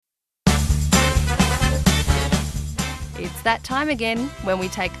It's that time again when we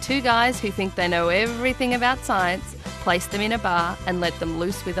take two guys who think they know everything about science, place them in a bar and let them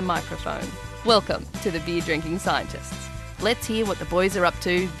loose with a microphone. Welcome to the Beer Drinking Scientists. Let's hear what the boys are up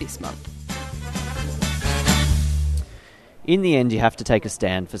to this month. In the end, you have to take a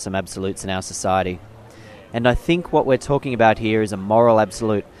stand for some absolutes in our society. And I think what we're talking about here is a moral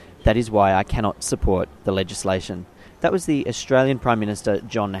absolute. That is why I cannot support the legislation. That was the Australian Prime Minister,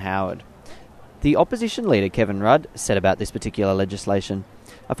 John Howard. The opposition leader, Kevin Rudd, said about this particular legislation,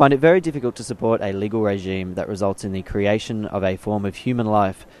 "I find it very difficult to support a legal regime that results in the creation of a form of human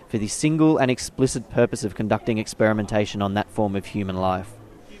life for the single and explicit purpose of conducting experimentation on that form of human life."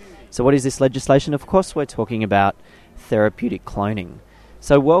 So what is this legislation? Of course, we're talking about therapeutic cloning.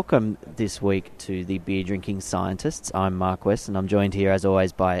 So welcome this week to the Beer Drinking Scientists. I'm Mark West and I'm joined here as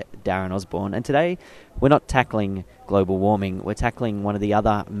always by Darren Osborne. And today we're not tackling global warming, we're tackling one of the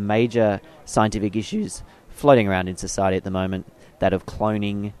other major scientific issues floating around in society at the moment, that of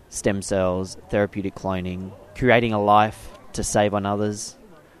cloning, stem cells, therapeutic cloning, creating a life to save on others,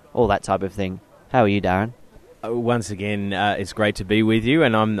 all that type of thing. How are you, Darren? Once again, it's great to be with you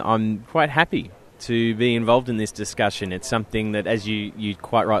and I'm quite happy to be involved in this discussion. It's something that, as you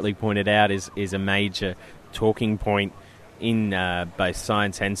quite rightly pointed out, is a major talking point in both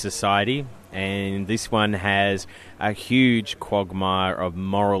science and society. And this one has a huge quagmire of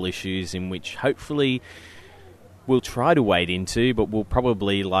moral issues in which hopefully we'll try to wade into, but we'll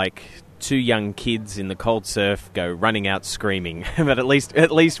probably, like two young kids in the cold surf, go running out screaming. But at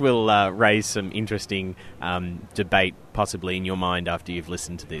least we'll raise some interesting debate possibly in your mind after you've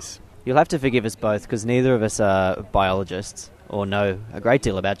listened to this. You'll have to forgive us both because neither of us are biologists or know a great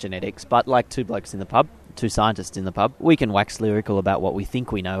deal about genetics, but like two blokes in the pub, two scientists in the pub, we can wax lyrical about what we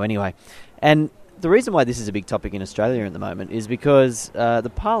think we know anyway. And the reason why this is a big topic in Australia at the moment is because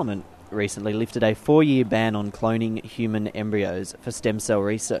the Parliament recently lifted a 4-year ban on cloning human embryos for stem cell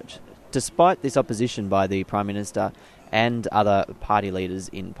research, despite this opposition by the Prime Minister and other party leaders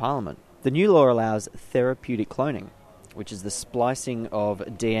in Parliament. The new law allows therapeutic cloning, which is the splicing of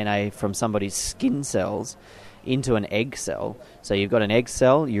DNA from somebody's skin cells into an egg cell. So you've got an egg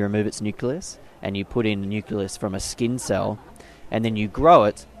cell, you remove its nucleus, and you put in a nucleus from a skin cell, and then you grow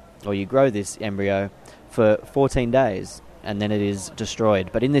it, or you grow this embryo, for 14 days, and then it is destroyed.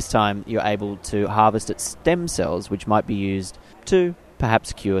 But in this time, you're able to harvest its stem cells, which might be used to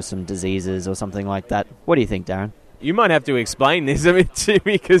perhaps cure some diseases or something like that. What do you think, Darren? You might have to explain this a bit to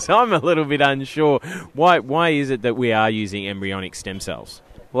me because I'm a little bit unsure. Why is it that we are using embryonic stem cells?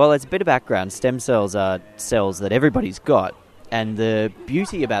 Well, as a bit of background, stem cells are cells that everybody's got. And the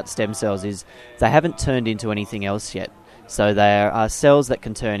beauty about stem cells is they haven't turned into anything else yet. So there are cells that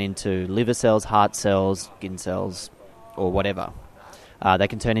can turn into liver cells, heart cells, skin cells, or whatever. They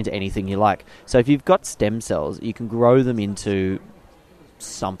can turn into anything you like. So if you've got stem cells, you can grow them into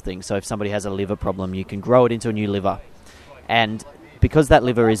something. So if somebody has a liver problem, you can grow it into a new liver. And because that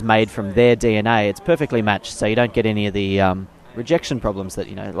liver is made from their DNA, it's perfectly matched. So you don't get any of the rejection problems that,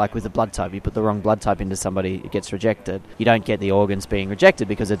 like with the blood type. You put the wrong blood type into somebody, it gets rejected. You don't get the organs being rejected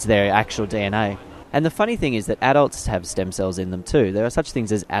because it's their actual DNA. And the funny thing is that adults have stem cells in them too. There are such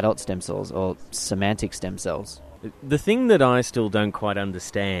things as adult stem cells or semantic stem cells. The thing that I still don't quite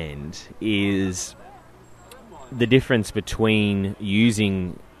understand is the difference between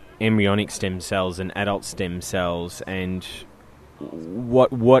using embryonic stem cells and adult stem cells, and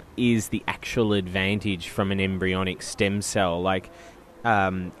what is the actual advantage from an embryonic stem cell. Like,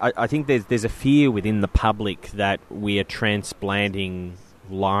 I think there's a fear within the public that we are transplanting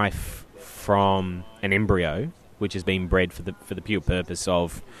life from an embryo, which has been bred for the pure purpose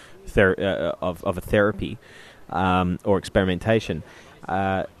of a therapy or experimentation.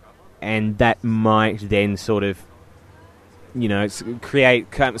 And that might then sort of, create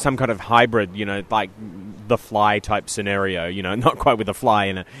some kind of hybrid, like the fly type scenario, not quite with a fly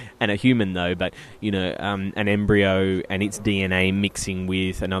and a human though, but, an embryo and its DNA mixing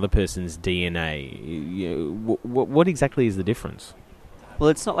with another person's DNA. What exactly is the difference? Well,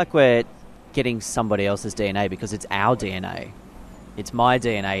 it's not like we're getting somebody else's DNA because it's our DNA. It's my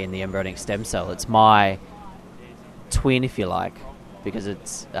DNA in the embryonic stem cell. It's my twin, if you like, because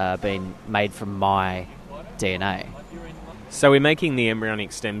it's been made from my DNA. So we're making the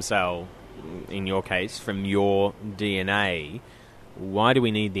embryonic stem cell, in your case, from your DNA. Why do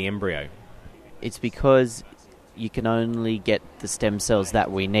we need the embryo? It's because you can only get the stem cells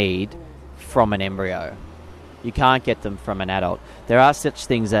that we need from an embryo. You can't get them from an adult. There are such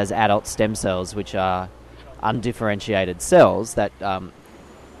things as adult stem cells, which are undifferentiated cells that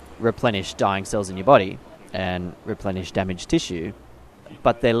replenish dying cells in your body and replenish damaged tissue,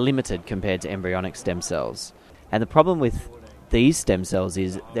 but they're limited compared to embryonic stem cells. And the problem with these stem cells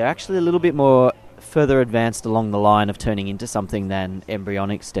is they're actually a little bit more further advanced along the line of turning into something than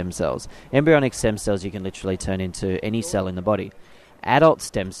embryonic stem cells. Embryonic stem cells you can literally turn into any cell in the body. Adult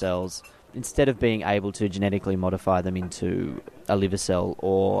stem cells, instead of being able to genetically modify them into a liver cell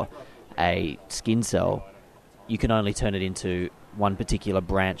or a skin cell, you can only turn it into one particular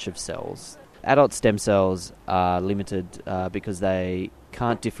branch of cells. Adult stem cells are limited because they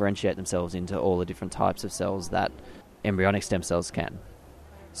can't differentiate themselves into all the different types of cells that embryonic stem cells can.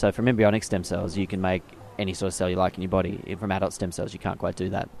 So from embryonic stem cells, you can make any sort of cell you like in your body. From adult stem cells, you can't quite do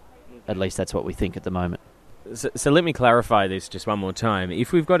that. At least that's what we think at the moment. So let me clarify this just one more time.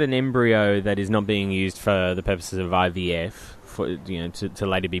 If we've got an embryo that is not being used for the purposes of IVF, to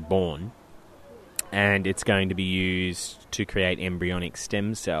later be born, and it's going to be used to create embryonic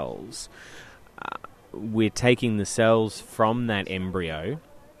stem cells, we're taking the cells from that embryo,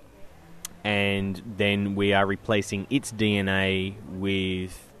 and then we are replacing its DNA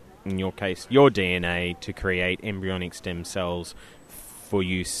with, in your case, your DNA to create embryonic stem cells for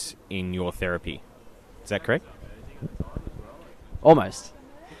use in your therapy. Is that correct? Almost.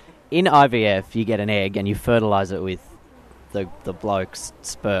 In IVF, you get an egg and you fertilise it with the bloke's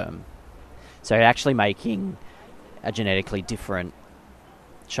sperm. So you're actually making a genetically different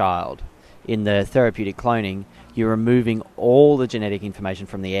child. In the therapeutic cloning, you're removing all the genetic information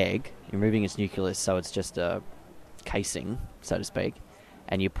from the egg. You're removing its nucleus, so it's just a casing, so to speak,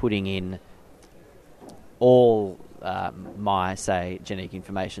 and you're putting in all my, say, genetic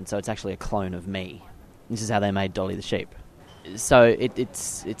information. So it's actually a clone of me. This is how they made Dolly the sheep. So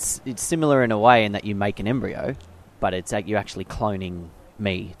it's similar in a way in that you make an embryo, but you're actually cloning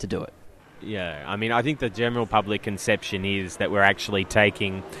me to do it. Yeah, I mean, I think the general public conception is that we're actually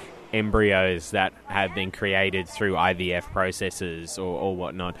taking embryos that have been created through IVF processes or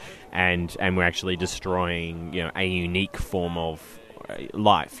whatnot, and we're actually destroying, a unique form of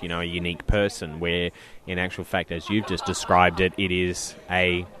life, a unique person, where in actual fact, as you've just described it, it is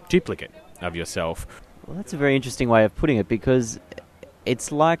a duplicate of yourself. Well, that's a very interesting way of putting it, because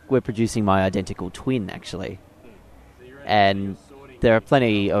it's like we're producing my identical twin, actually. And there are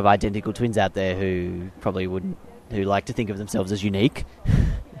plenty of identical twins out there who like to think of themselves as unique.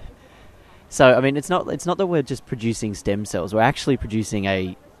 So, I mean, it's not that we're just producing stem cells. We're actually producing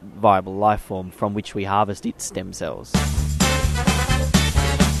a viable life form from which we harvest its stem cells.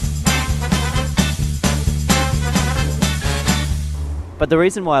 But the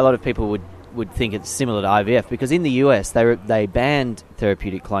reason why a lot of people would think it's similar to IVF, because in the US they banned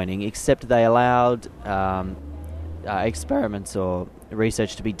therapeutic cloning, except they allowed experiments or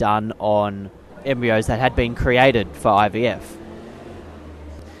research to be done on embryos that had been created for IVF.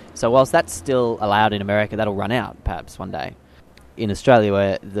 So whilst that's still allowed in America, that'll run out perhaps one day. In Australia,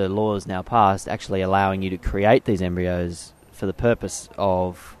 where the law is now passed actually allowing you to create these embryos for the purpose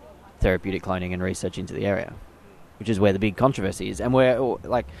of therapeutic cloning and research into the area, which is where the big controversy is. And where,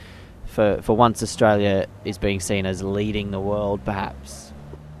 like, for once, Australia is being seen as leading the world, perhaps.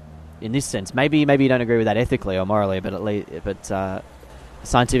 In this sense, maybe you don't agree with that ethically or morally, but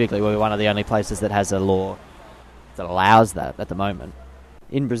scientifically, we're one of the only places that has a law that allows that at the moment.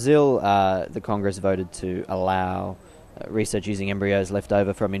 In Brazil, the Congress voted to allow research using embryos left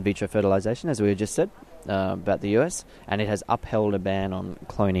over from in vitro fertilization, as we just said about the US, and it has upheld a ban on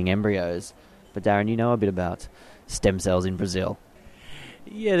cloning embryos. But Darren, you know a bit about stem cells in Brazil.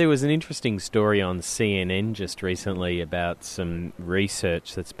 Yeah, there was an interesting story on CNN just recently about some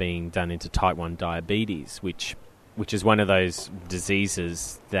research that's being done into type 1 diabetes, which is one of those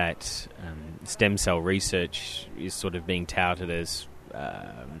diseases that stem cell research is sort of being touted as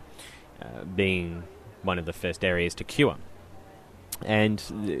being one of the first areas to cure. And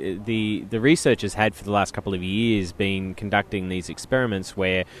the researchers had for the last couple of years been conducting these experiments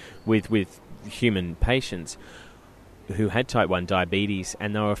where with human patients who had type 1 diabetes,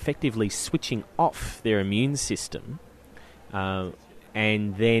 and they were effectively switching off their immune system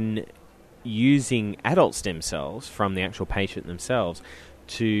and then using adult stem cells from the actual patient themselves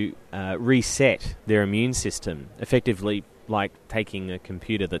to reset their immune system, effectively like taking a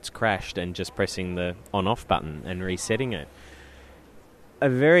computer that's crashed and just pressing the on-off button and resetting it. A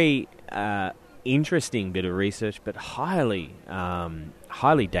very interesting bit of research, but highly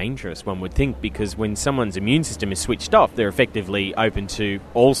dangerous, one would think, because when someone's immune system is switched off, they're effectively open to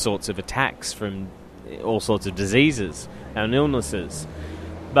all sorts of attacks from all sorts of diseases and illnesses.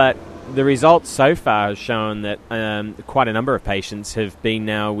 But the results so far have shown that quite a number of patients have been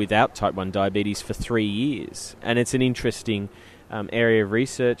now without type 1 diabetes for 3 years. And it's an interesting area of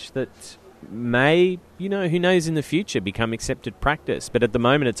research that may, who knows, in the future become accepted practice. But at the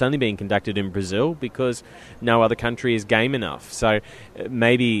moment it's only being conducted in Brazil because no other country is game enough. So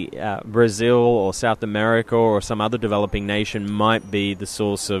maybe Brazil or South America or some other developing nation might be the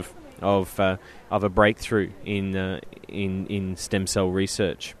source of a breakthrough in stem cell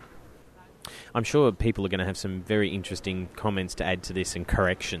research. I'm sure people are going to have some very interesting comments to add to this and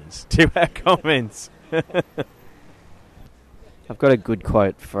corrections to our comments. I've got a good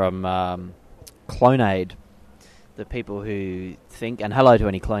quote from Clonaid, the people who think, and hello to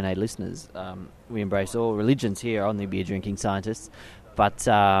any Clonaid listeners, we embrace all religions here on the Beer Drinking Scientists, but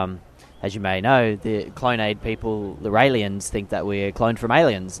as you may know, the Clonaid people, the Raelians, think that we're cloned from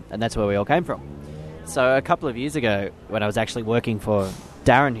aliens, and that's where we all came from. So a couple of years ago, when I was actually working for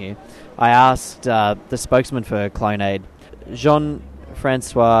Darren here, I asked the spokesman for Clonaid,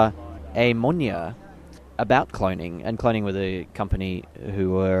 Jean-Francois Aymonier, about cloning, and cloning were the company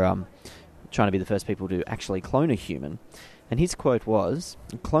who were trying to be the first people to actually clone a human. And his quote was,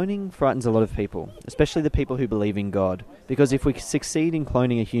 "Cloning frightens a lot of people, especially the people who believe in God, because if we succeed in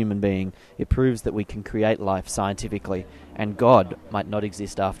cloning a human being, it proves that we can create life scientifically, and God might not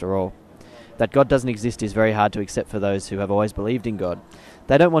exist after all. That God doesn't exist is very hard to accept for those who have always believed in God.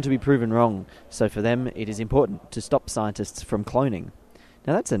 They don't want to be proven wrong, so for them it is important to stop scientists from cloning."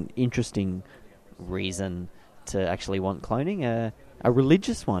 Now that's an interesting reason to actually want cloning, a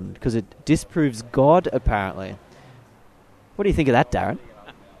religious one, because it disproves God, apparently. What do you think of that, Darren?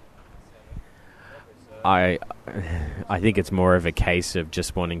 I think it's more of a case of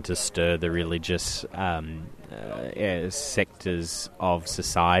just wanting to stir the religious sectors of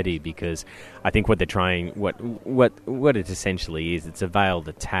society, because I think what they're trying, what it essentially is, it's a veiled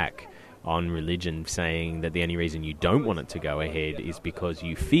attack on religion, saying that the only reason you don't want it to go ahead is because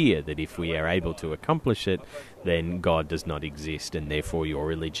you fear that if we are able to accomplish it, then God does not exist, and therefore your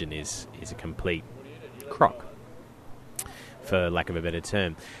religion is a complete crock, for lack of a better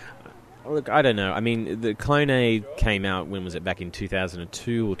term. Look, I don't know. I mean, the Clonaid came out, when was it, back in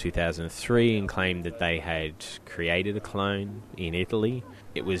 2002 or 2003, and claimed that they had created a clone in Italy.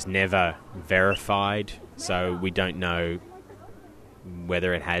 It was never verified, so we don't know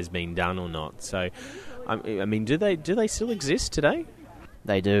whether it has been done or not. So, I mean, do they still exist today?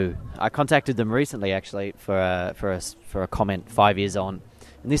 They do. I contacted them recently, actually, for a comment 5 years on,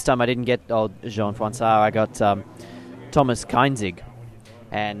 and this time I didn't get old Jean-Francois. I got Thomas Keinzig,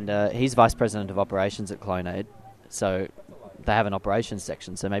 and he's vice president of operations at Clonaid. So they have an operations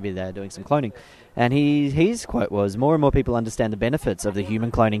section, so maybe they're doing some cloning. And his quote was, "More and more people understand the benefits of the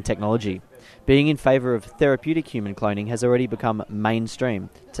human cloning technology. Being in favour of therapeutic human cloning has already become mainstream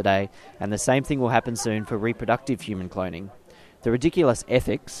today, and the same thing will happen soon for reproductive human cloning. The ridiculous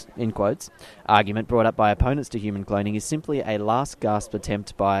ethics," in quotes, "argument brought up by opponents to human cloning is simply a last-gasp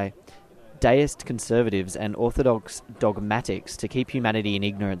attempt by deist conservatives and orthodox dogmatics to keep humanity in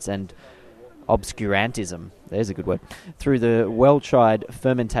ignorance and obscurantism," there's a good word, "through the well-tried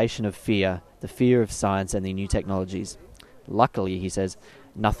fermentation of fear, the fear of science and the new technologies. Luckily," he says,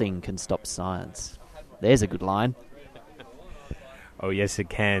 "nothing can stop science." There's a good line. Oh, yes, it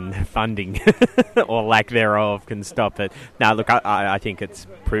can. Funding, or lack thereof, can stop it. Now, look, I think it's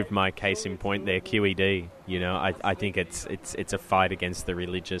proved my case in point there, QED. I think it's a fight against the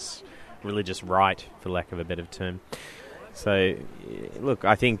religious right, for lack of a better term. So, look,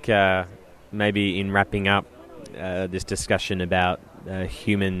 I think maybe in wrapping up this discussion about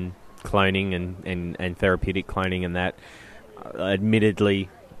human cloning and therapeutic cloning and that, admittedly,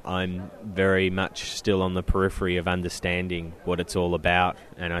 I'm very much still on the periphery of understanding what it's all about,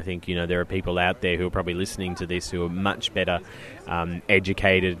 and I think there are people out there who are probably listening to this who are much better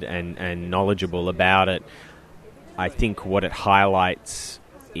educated and knowledgeable about it. I think what it highlights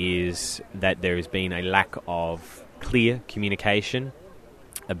is that there has been a lack of clear communication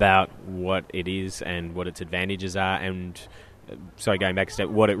about what it is and what its advantages are, and going back a step,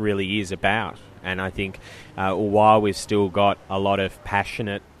 what it really is about. And I think while we've still got a lot of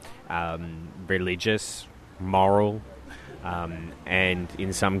passionate, religious, moral, and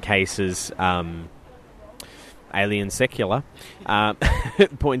in some cases alien secular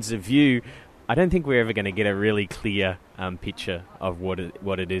points of view, I don't think we're ever going to get a really clear picture of what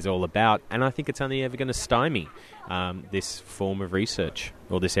it is all about, and I think it's only ever going to stymie this form of research,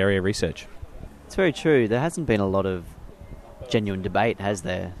 or this area of research. It's very true. There hasn't been a lot of genuine debate, has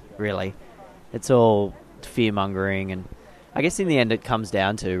there, really? It's all fear-mongering, and I guess in the end it comes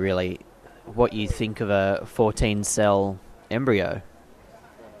down to really what you think of a 14-cell embryo,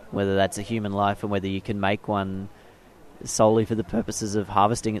 whether that's a human life and whether you can make one solely for the purposes of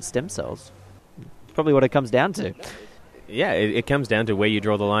harvesting its stem cells. It's probably what it comes down to. Yeah, it comes down to where you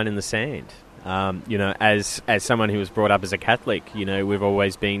draw the line in the sand. As someone who was brought up as a Catholic, we've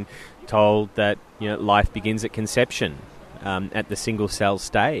always been told that life begins at conception, at the single cell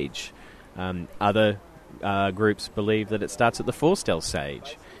stage. Other groups believe that it starts at the 4-cell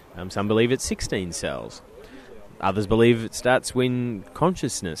stage. Some believe it's 16 cells. Others believe it starts when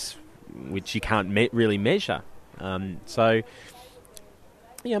consciousness, which you can't really measure.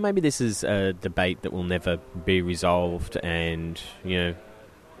 Maybe this is a debate that will never be resolved, and who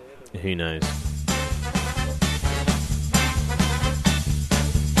knows.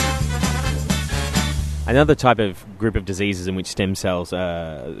 Another type of group of diseases in which stem cells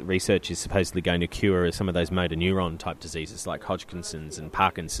research is supposedly going to cure is some of those motor neuron type diseases like Hodgkinson's and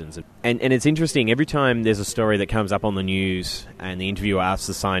Parkinson's. And it's interesting, every time there's a story that comes up on the news and the interviewer asks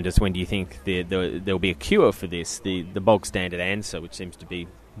the scientist, when do you think there'll be a cure for this, the bog standard answer, which seems to be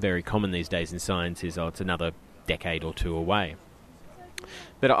very common these days in science, is it's another decade or two away.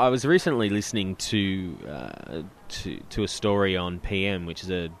 But I was recently listening to a story on PM, which is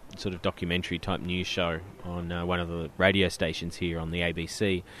a sort of documentary type news show on one of the radio stations here on the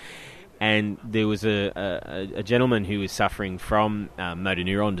ABC, and there was a gentleman who was suffering from motor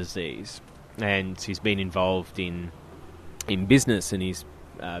neuron disease, and he's been involved in business, and he's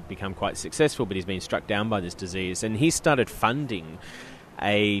become quite successful, but he's been struck down by this disease, and he started funding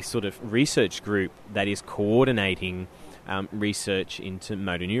a sort of research group that is coordinating research into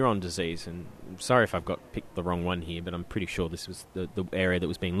motor neuron disease. And I'm sorry if I've picked the wrong one here, but I'm pretty sure this was the area that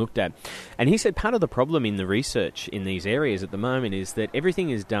was being looked at. And he said part of the problem in the research in these areas at the moment is that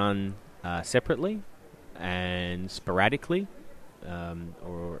everything is done separately and sporadically,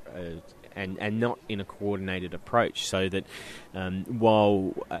 and not in a coordinated approach, so that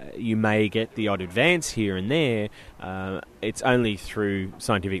while you may get the odd advance here and there, it's only through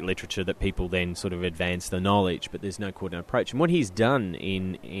scientific literature that people then sort of advance the knowledge, but there's no coordinated approach. And what he's done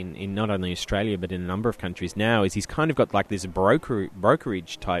in not only Australia but in a number of countries now is he's kind of got like this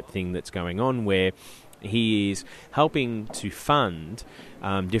brokerage type thing that's going on, where he is helping to fund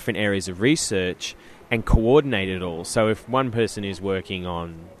different areas of research and coordinate it all. So if one person is working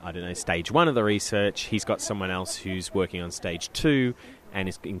on, stage 1 of the research, he's got someone else who's working on stage 2 and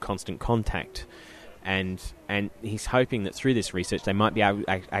is in constant contact. And he's hoping that through this research they might be able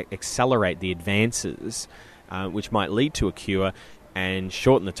to accelerate the advances, which might lead to a cure, and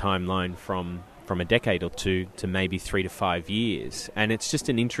shorten the timeline from a decade or two to maybe 3 to 5 years. And it's just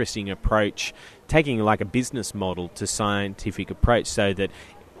an interesting approach, taking like a business model to scientific approach, so that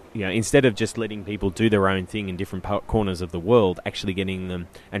instead of just letting people do their own thing in different corners of the world, actually getting them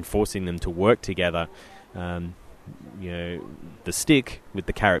and forcing them to work together. The stick with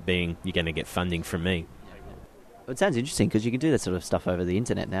the carrot being, you're going to get funding from me. It sounds interesting because you can do that sort of stuff over the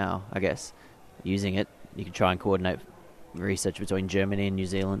internet now, I guess. Using it, you can try and coordinate research between Germany and New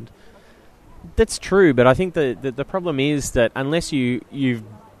Zealand. That's true, but I think the problem is that unless you've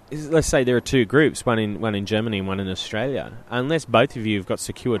let's say there are two groups, one in Germany and one in Australia. Unless both of you have got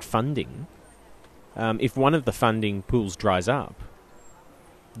secured funding, if one of the funding pools dries up,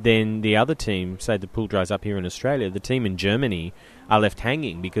 then the other team, say the pool dries up here in Australia, the team in Germany are left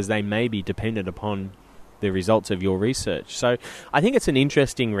hanging because they may be dependent upon the results of your research. So I think it's an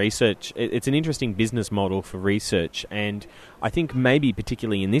interesting it's an interesting business model for research, and I think maybe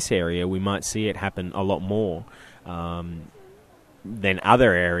particularly in this area we might see it happen a lot more than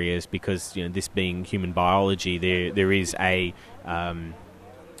other areas, because this being human biology, there is a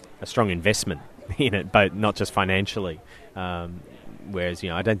strong investment in it, but not just financially. Whereas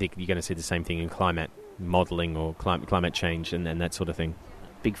I don't think you're going to see the same thing in climate modelling or climate change and that sort of thing.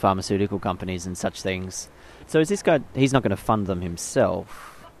 Big pharmaceutical companies and such things. So is this guy? He's not going to fund them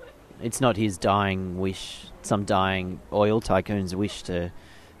himself. It's not his dying wish, some dying oil tycoon's wish to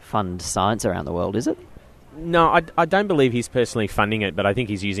fund science around the world, is it? No, I don't believe he's personally funding it, but I think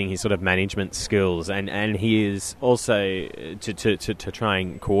he's using his sort of management skills, and he is also to try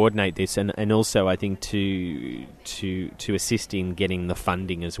and coordinate this, and also I think to assist in getting the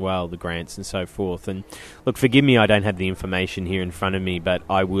funding as well, the grants and so forth. And look, forgive me, I don't have the information here in front of me, but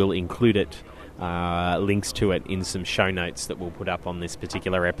I will include it, links to it in some show notes that we'll put up on this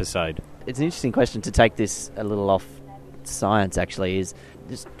particular episode. It's an interesting question to take this a little off science, actually, is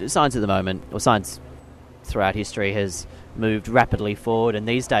just science at the moment, or science throughout history has moved rapidly forward, and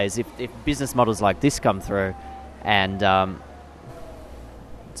these days if business models like this come through and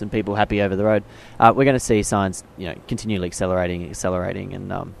some people happy over the road, we're going to see science continually accelerating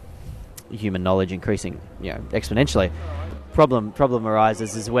and human knowledge increasing exponentially. Problem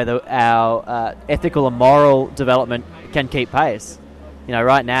arises is whether our ethical and moral development can keep pace.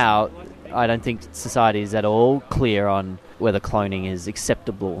 Right now I don't think society is at all clear on whether cloning is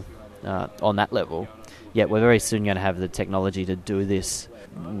acceptable on that level. Yet we're very soon going to have the technology to do this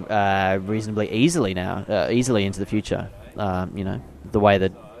reasonably easily now, easily into the future. The way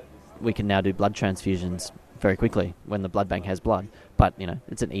that we can now do blood transfusions very quickly when the blood bank has blood. But,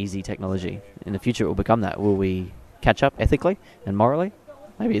 it's an easy technology. In the future it will become that. Will we catch up ethically and morally?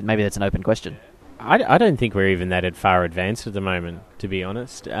 Maybe that's an open question. I don't think we're even that far advanced at the moment, to be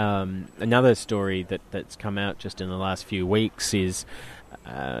honest. Another story that's come out just in the last few weeks is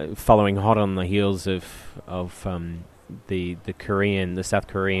following hot on the heels of the South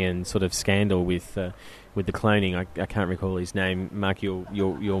Korean sort of scandal with the cloning. I can't recall his name. Mark,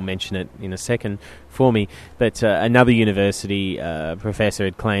 you'll mention it in a second for me. But another university professor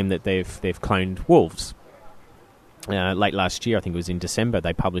had claimed that they've cloned wolves. Late last year, I think it was in December,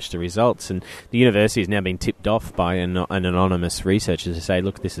 they published the results, and the university has now been tipped off by an anonymous researcher to say,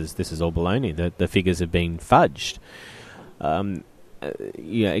 look, this is all baloney. The figures have been fudged.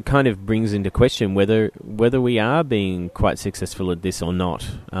 It kind of brings into question whether we are being quite successful at this or not,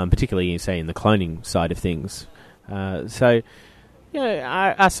 particularly, say, in the cloning side of things. Are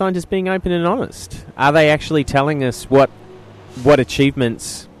scientists being open and honest? Are they actually telling us what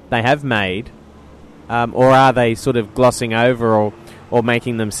achievements they have made? Or are they sort of glossing over or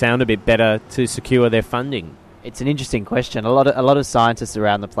making them sound a bit better to secure their funding? It's an interesting question. A lot of scientists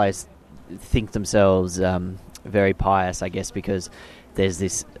around the place think themselves very pious, I guess, because there's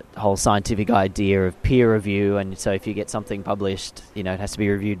this whole scientific idea of peer review, and so if you get something published, it has to be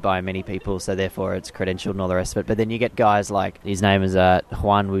reviewed by many people, so therefore it's credentialed and all the rest of it. But then you get guys like, his name is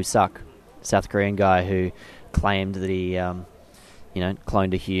Hwan Woo-suk, South Korean guy who claimed that he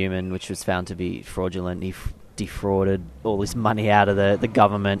cloned a human, which was found to be fraudulent. He defrauded all this money out of the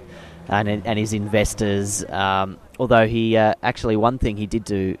government and his investors. Although he actually, one thing he did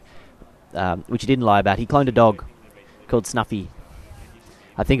do, which he didn't lie about, he cloned a dog called Snuffy.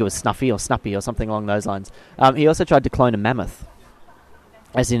 I think it was Snuffy or Snuppy or something along those lines. He also tried to clone a mammoth,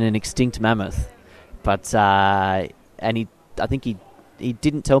 as in an extinct mammoth. But I think he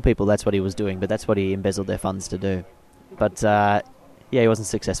didn't tell people that's what he was doing, but that's what he embezzled their funds to do. But he wasn't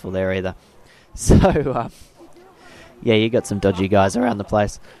successful there either. So, you got some dodgy guys around the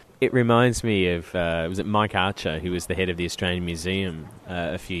place. It reminds me of, was it Mike Archer, who was the head of the Australian Museum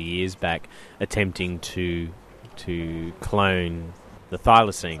a few years back, attempting to clone the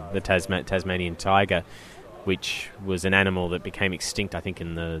thylacine, the Tasmanian tiger, which was an animal that became extinct, I think,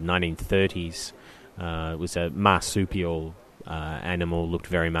 in the 1930s. It was a marsupial animal, looked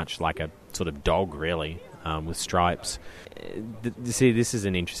very much like a sort of dog, really, with stripes. See, this is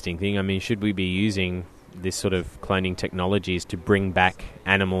an interesting thing. I mean, should we be using this sort of cloning technologies to bring back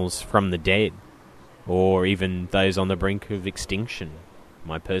animals from the dead, or even those on the brink of extinction?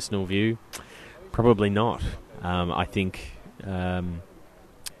 My personal view, probably not. I think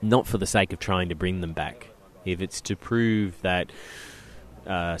not for the sake of trying to bring them back. If it's to prove that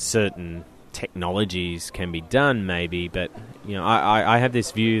certain technologies can be done, maybe, but I have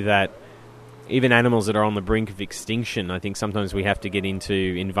this view that even animals that are on the brink of extinction, I think sometimes we have to get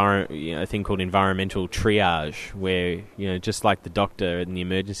into a thing called environmental triage, where just like the doctor in the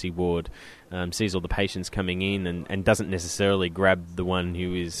emergency ward sees all the patients coming in and doesn't necessarily grab the one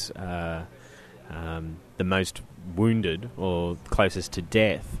who is the most wounded or closest to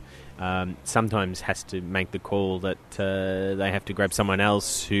death. Sometimes has to make the call that they have to grab someone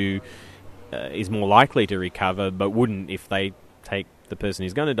else who is more likely to recover, but wouldn't if they take the person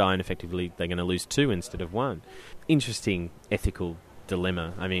who's going to die, and effectively they're going to lose two instead of one. Interesting ethical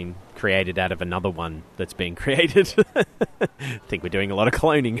dilemma. I mean, created out of another one that's being created. I think we're doing a lot of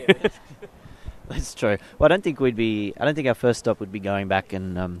cloning. That's true. Well, I don't think our first stop would be going back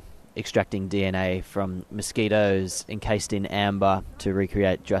and extracting DNA from mosquitoes encased in amber to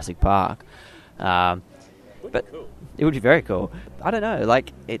recreate Jurassic Park. But cool. It would be very cool. I don't know.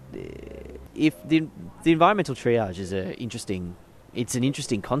 If the environmental triage is it's an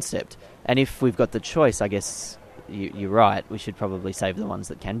interesting concept, and if we've got the choice, I guess you're right. We should probably save the ones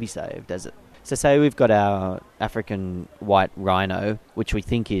that can be saved. So say we've got our African white rhino, which we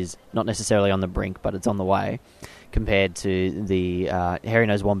think is not necessarily on the brink, but it's on the way, compared to the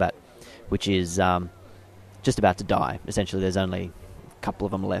hairy-nosed wombat, which is just about to die. Essentially, there's only a couple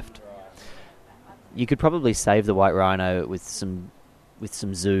of them left. You could probably save the white rhino with some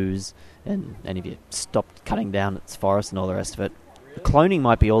zoos, and if you stopped cutting down its forest and all the rest of it. Cloning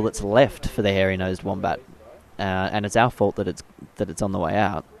might be all that's left for the hairy-nosed wombat, and it's our fault that it's on the way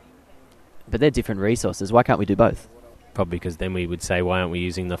out. But they're different resources. Why can't we do both? Probably because then we would say, why aren't we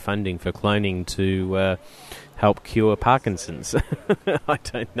using the funding for cloning to help cure Parkinson's? I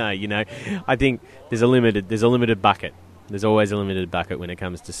don't know. I think there's a limited bucket. There's always a limited bucket when it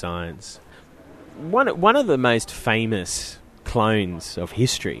comes to science. One of the most famous clones of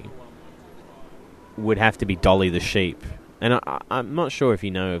history would have to be Dolly the sheep. And I'm not sure if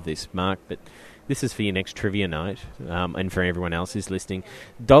you know of this, Mark, but this is for your next trivia night, and for everyone else who's listening.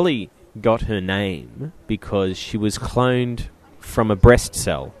 Dolly got her name because she was cloned from a breast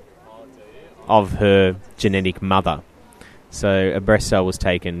cell of her genetic mother. So a breast cell was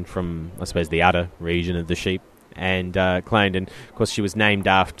taken from, I suppose, the udder region of the sheep and cloned. And, of course, she was named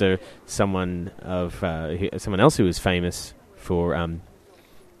after someone else who was famous for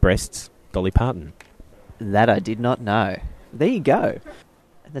breasts, Dolly Parton. That I did not know. There you go.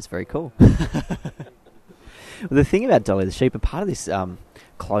 That's very cool. Well, the thing about Dolly the sheep, a part of this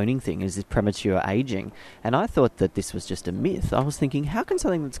cloning thing is this premature aging, and I thought that this was just a myth. I was thinking, how can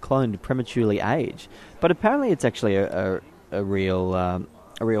something that's cloned prematurely age? But apparently it's actually a real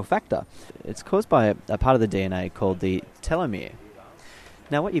factor. It's caused by a part of the DNA called the telomere.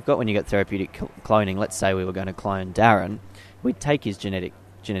 Now, what you've got when you get therapeutic cloning, let's say we were going to clone Darren, we'd take his genetic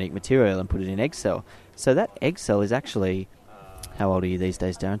material and put it in an egg cell. So that egg cell is actually, how old are you these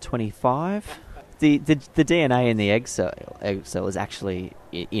days, Darren? 25? The DNA in the egg cell is actually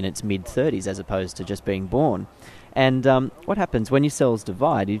in its mid-30s as opposed to just being born. And what happens when your cells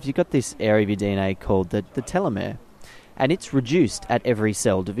divide, is you've got this area of your DNA called the telomere, and it's reduced at every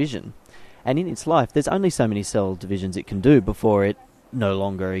cell division. And in its life, there's only so many cell divisions it can do before it no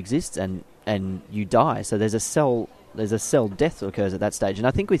longer exists and you die. So there's a cell death that occurs at that stage. And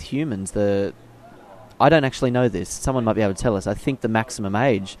I think with humans, I don't actually know this. Someone might be able to tell us. I think the maximum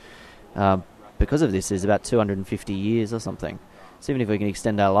age, because of this, is about 250 years or something. So even if we can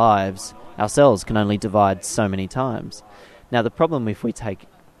extend our lives, our cells can only divide so many times. Now, the problem if we take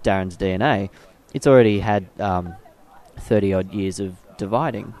Darren's DNA, it's already had 30-odd years of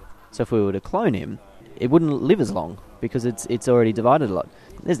dividing. So if we were to clone him, it wouldn't live as long because it's already divided a lot.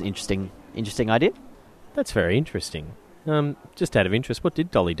 There's an interesting idea. That's very interesting. Just out of interest, what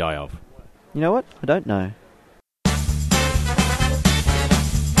did Dolly die of? You know what? I don't know.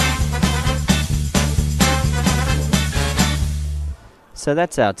 So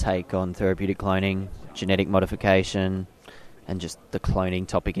that's our take on therapeutic cloning, genetic modification, and just the cloning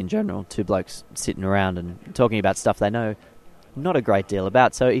topic in general. Two blokes sitting around and talking about stuff they know not a great deal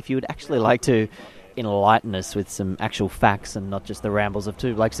about. So if you would actually like to enlighten us with some actual facts and not just the rambles of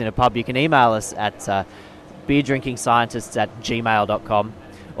two blokes in a pub, you can email us at beerdrinkingscientists@gmail.com,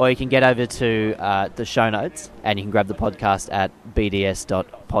 or you can get over to the show notes and you can grab the podcast at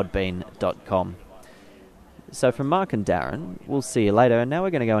bds.podbean.com. So from Mark and Darren, we'll see you later, and now we're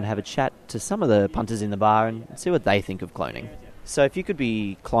going to go and have a chat to some of the punters in the bar and see what they think of cloning. So if you could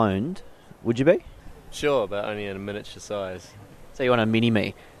be cloned, would you be? Sure, but only in a miniature size. So you want a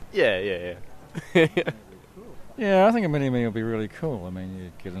mini-me? Yeah. Yeah, I think a mini-me would be really cool. I mean,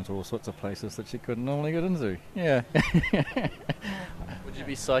 you get into all sorts of places that you couldn't normally get into. Yeah. Would you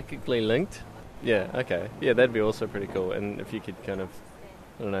be psychically linked? Yeah, okay. Yeah, that'd be also pretty cool. And if you could kind of,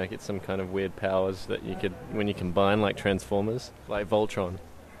 I don't know, get some kind of weird powers that you could, when you combine, like Transformers, like Voltron.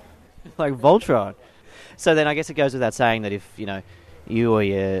 Like Voltron. So then I guess it goes without saying that if, you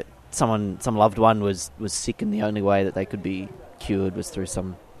or some loved one was sick and the only way that they could be cured was through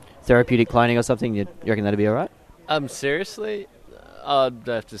some therapeutic cloning or something, you reckon that'd be all right? Seriously? I'd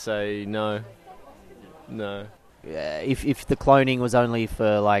have to say no. No. If the cloning was only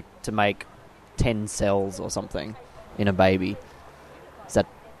for, to make 10 cells or something in a baby, is that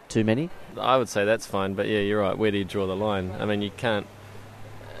too many? I would say that's fine, but yeah, you're right. Where do you draw the line? I mean, you can't,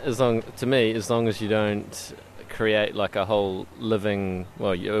 as long as you don't create like a whole living,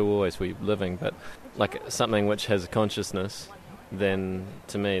 well, you will always be living, but like something which has a consciousness, then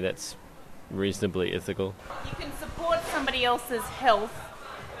to me that's reasonably ethical. You can support somebody else's health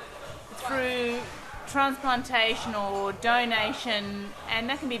through transplantation or donation, and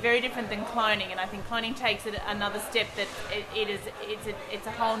that can be very different than cloning. And I think cloning takes it another step. That it's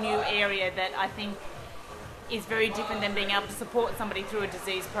a whole new area that I think is very different than being able to support somebody through a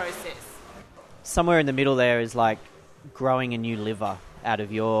disease process. Somewhere in the middle there is like growing a new liver out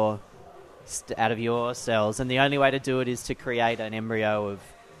of your cells, and the only way to do it is to create an embryo of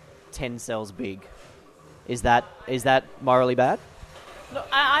 10 cells big. Is that morally bad? Look,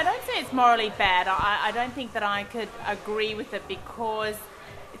 I don't say it's morally bad. I don't think that I could agree with it because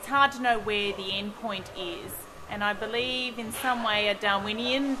it's hard to know where the end point is. And I believe in some way a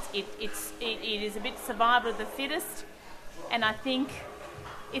Darwinian, it is a bit survival of the fittest. And I think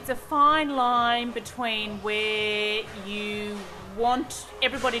it's a fine line between where you want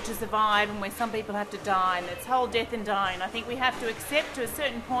everybody to survive and where some people have to die, and it's whole death and dying. I think we have to accept to a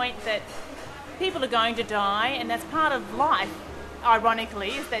certain point that people are going to die, and that's part of life,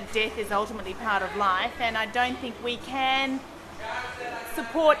 ironically, is that death is ultimately part of life, and I don't think we can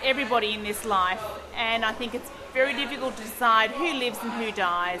support everybody in this life, and I think it's very difficult to decide who lives and who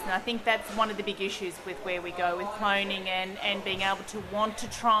dies, and I think that's one of the big issues with where we go with cloning and being able to want to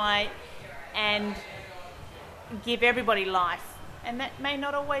try and give everybody life, and that may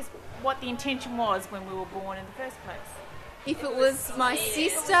not always what the intention was when we were born in the first place. If it was my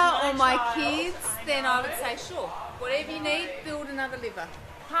sister or my kids, then I would say, sure, whatever you need, build another liver.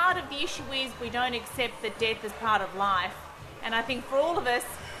 Part of the issue is we don't accept that death is part of life, and I think for all of us,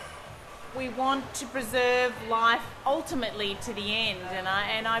 we want to preserve life ultimately to the end,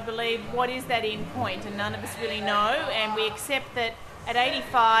 and I believe what is that end point, and none of us really know, and we accept that at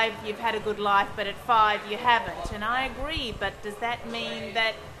 85 you've had a good life, but at 5 you haven't, and I agree, but does that mean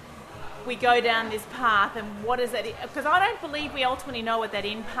that we go down this path, and what is that? Because I don't believe we ultimately know what that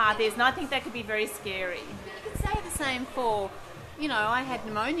end path is, and I think that could be very scary. You could say the same for, I had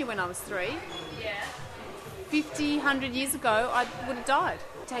pneumonia when I was 3. Yeah. 50, 100 years ago, I would have died.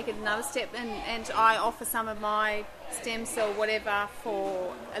 Take it another step, and I offer some of my stem cell whatever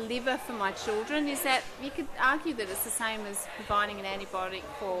for a liver for my children. Is that you could argue that it's the same as providing an antibiotic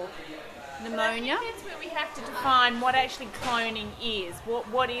for pneumonia? I think that's where we have to define what actually cloning is.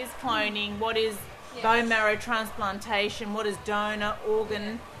 What is cloning? What is bone marrow transplantation? What is donor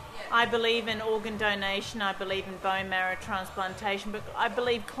organ? I believe in organ donation. I believe in bone marrow transplantation. But I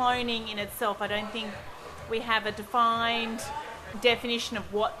believe cloning in itself, I don't think we have a defined definition of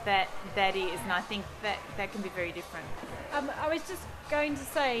what that is, and I think that can be very different. I was just going to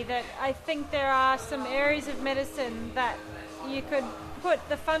say that I think there are some areas of medicine that you could put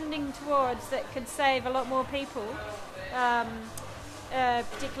the funding towards that could save a lot more people,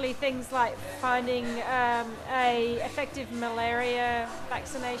 particularly things like finding a effective malaria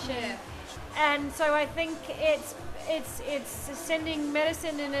vaccination. Yeah. And so I think it's sending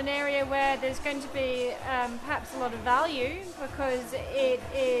medicine in an area where there's going to be perhaps a lot of value, because it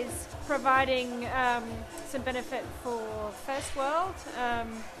is providing some benefit for first world,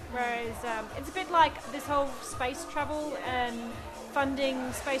 whereas it's a bit like this whole space travel and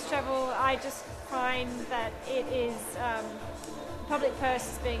funding space travel. I just find that it is public purse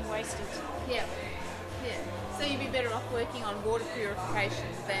is being wasted. Yeah. So you'd be better off working on water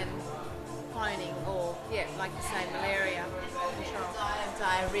purification than cloning, or like you say, malaria control. Die of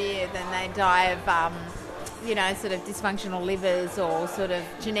diarrhea, then they die of sort of dysfunctional livers or sort of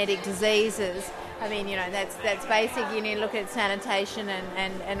genetic diseases. I mean, that's basic. You need to look at sanitation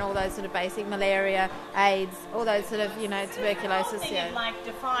and all those sort of basic malaria, AIDS, all those sort of tuberculosis. I think it's like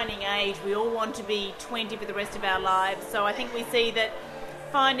defining age. We all want to be 20 for the rest of our lives, so I think we see that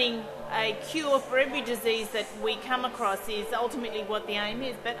finding a cure for every disease that we come across is ultimately what the aim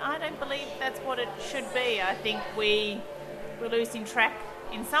is, but I don't believe that's what it should be. I think we're losing track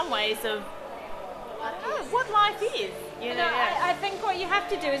in some ways of what life is. I think what you have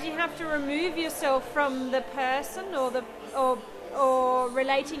to do is you have to remove yourself from the person or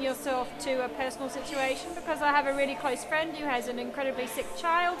relating yourself to a personal situation, because I have a really close friend who has an incredibly sick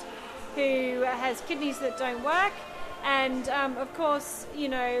child who has kidneys that don't work. And of course,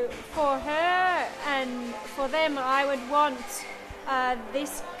 for her and for them, I would want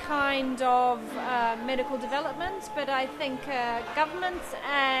this kind of medical development. But I think governments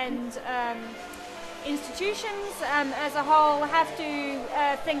and institutions as a whole have to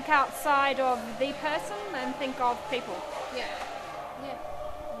think outside of the person and think of people. Yeah.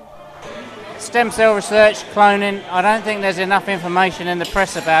 Stem cell research, cloning, I don't think there's enough information in the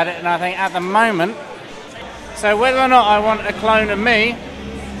press about it, and I think at the moment, so whether or not I want a clone of me,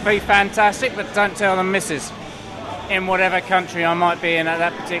 be fantastic, but don't tell the missus in whatever country I might be in at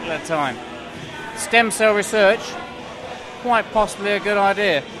that particular time. Stem cell research, quite possibly a good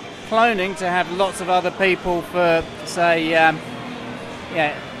idea. Cloning to have lots of other people for, say,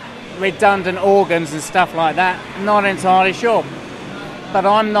 redundant organs and stuff like that, not entirely sure. But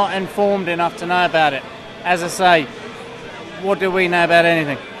I'm not informed enough to know about it. As I say, what do we know about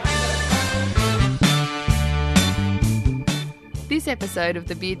anything? This episode of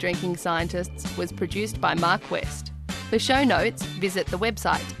The Beer Drinking Scientists was produced by Mark West. For show notes, visit the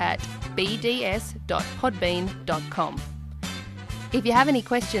website at bds.podbean.com. If you have any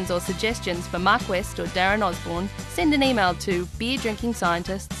questions or suggestions for Mark West or Darren Osborne, send an email to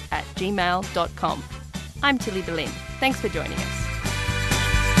beerdrinkingscientists@gmail.com. I'm Tilly Berlin. Thanks for joining us.